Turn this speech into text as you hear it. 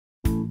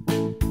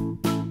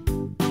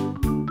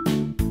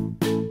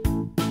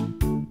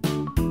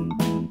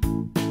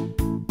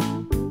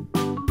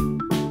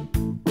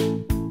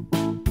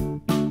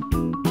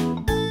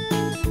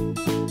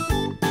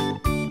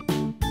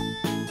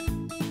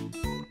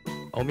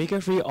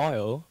Omega-3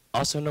 oil,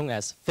 also known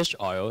as fish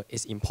oil,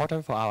 is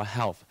important for our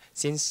health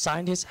since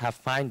scientists have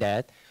found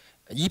that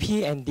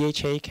EPA and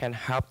DHA can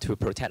help to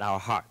protect our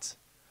heart.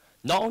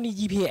 Not only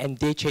EPA and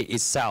DHA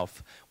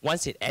itself,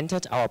 once it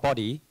enters our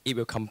body, it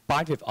will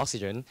combine with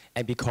oxygen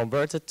and be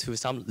converted to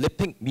some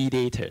lipid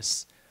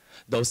mediators.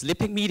 Those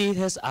lipid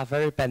mediators are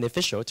very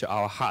beneficial to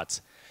our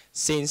heart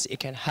since it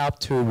can help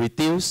to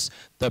reduce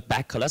the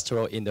bad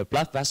cholesterol in the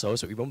blood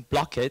vessels, so it won't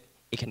block it.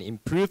 It can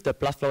improve the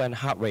blood flow and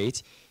heart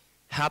rate,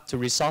 help to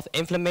resolve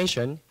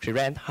inflammation,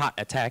 prevent heart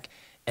attack,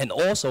 and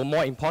also,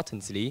 more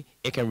importantly,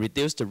 it can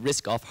reduce the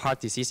risk of heart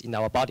disease in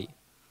our body.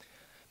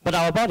 But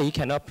our body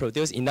cannot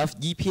produce enough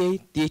EPA,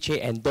 DHA,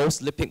 and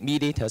those lipid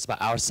mediators by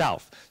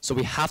ourselves, so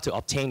we have to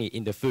obtain it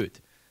in the food.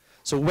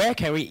 So where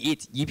can we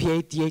eat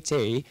EPA,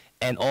 DHA,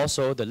 and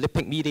also the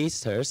lipid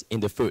mediators in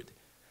the food?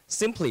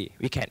 Simply,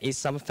 we can eat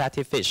some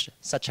fatty fish,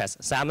 such as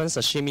salmon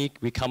sashimi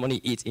we commonly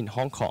eat in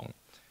Hong Kong.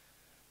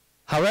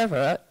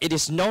 However, it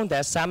is known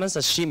that salmon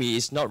sashimi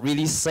is not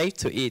really safe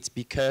to eat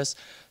because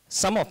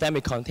some of them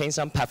will contain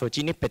some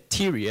pathogenic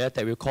bacteria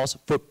that will cause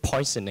food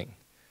poisoning.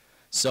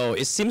 So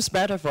it seems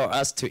better for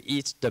us to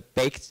eat the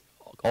baked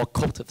or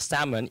cooked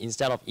salmon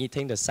instead of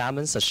eating the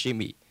salmon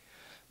sashimi.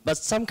 But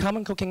some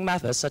common cooking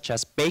methods such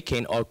as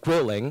baking or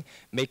grilling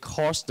may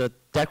cause the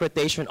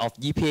degradation of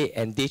EPA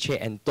and DHA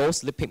and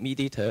those lipid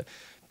mediators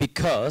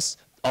because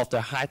of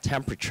the high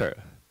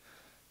temperature.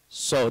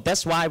 So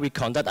that's why we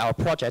conduct our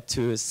project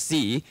to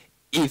see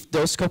if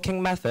those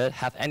cooking methods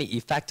have any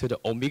effect to the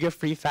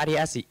omega-3 fatty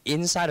acid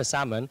inside the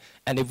salmon,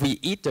 and if we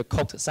eat the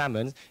cooked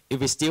salmon, if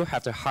we still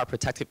have the heart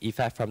protective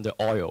effect from the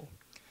oil.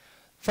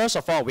 First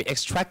of all, we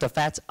extract the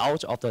fat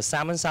out of the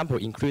salmon sample,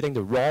 including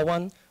the raw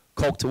one,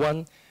 cooked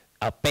one,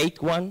 a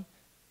baked one,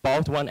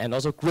 boiled one, and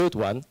also grilled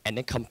one, and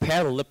then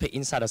compare the lipid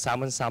inside the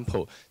salmon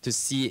sample to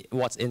see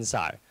what's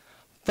inside.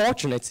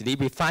 Fortunately,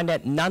 we find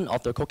that none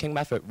of the cooking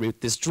method will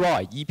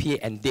destroy EPA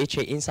and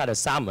DHA inside the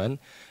salmon.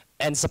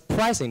 And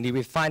surprisingly,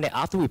 we find that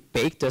after we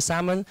bake the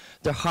salmon,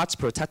 the heart's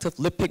protective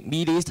lipid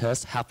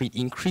mediators have been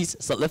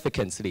increased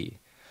significantly.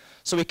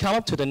 So we come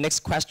up to the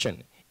next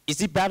question.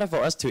 Is it better for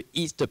us to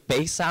eat the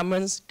baked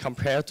salmons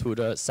compared to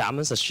the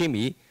salmon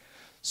sashimi?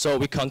 So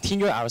we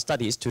continue our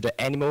studies to the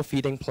animal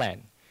feeding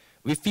plan.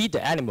 We feed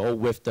the animal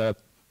with the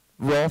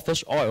raw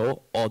fish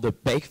oil or the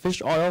baked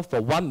fish oil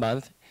for 1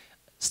 month,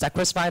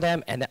 sacrifice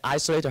them, and then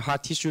isolate the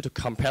heart tissue to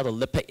compare the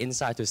lipid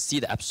inside to see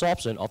the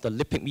absorption of the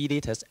lipid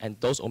mediators and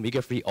those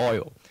omega-3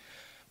 oil.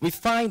 We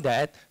find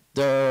that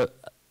the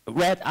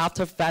red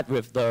after fat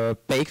with the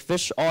baked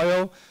fish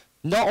oil,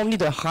 not only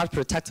the heart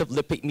protective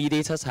lipid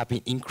mediators have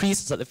been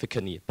increased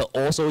significantly, but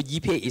also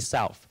EPA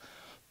itself.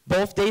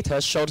 Both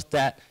data showed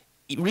that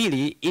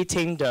really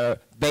eating the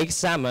baked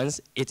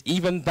salmons is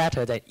even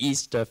better than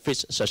eating the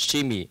fish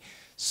sashimi.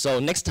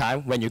 So next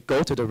time when you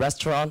go to the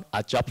restaurant,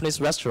 a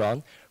Japanese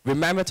restaurant,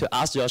 remember to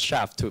ask your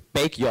chef to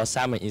bake your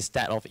salmon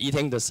instead of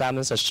eating the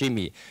salmon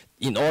sashimi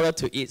in order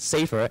to eat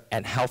safer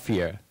and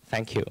healthier.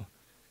 Thank you.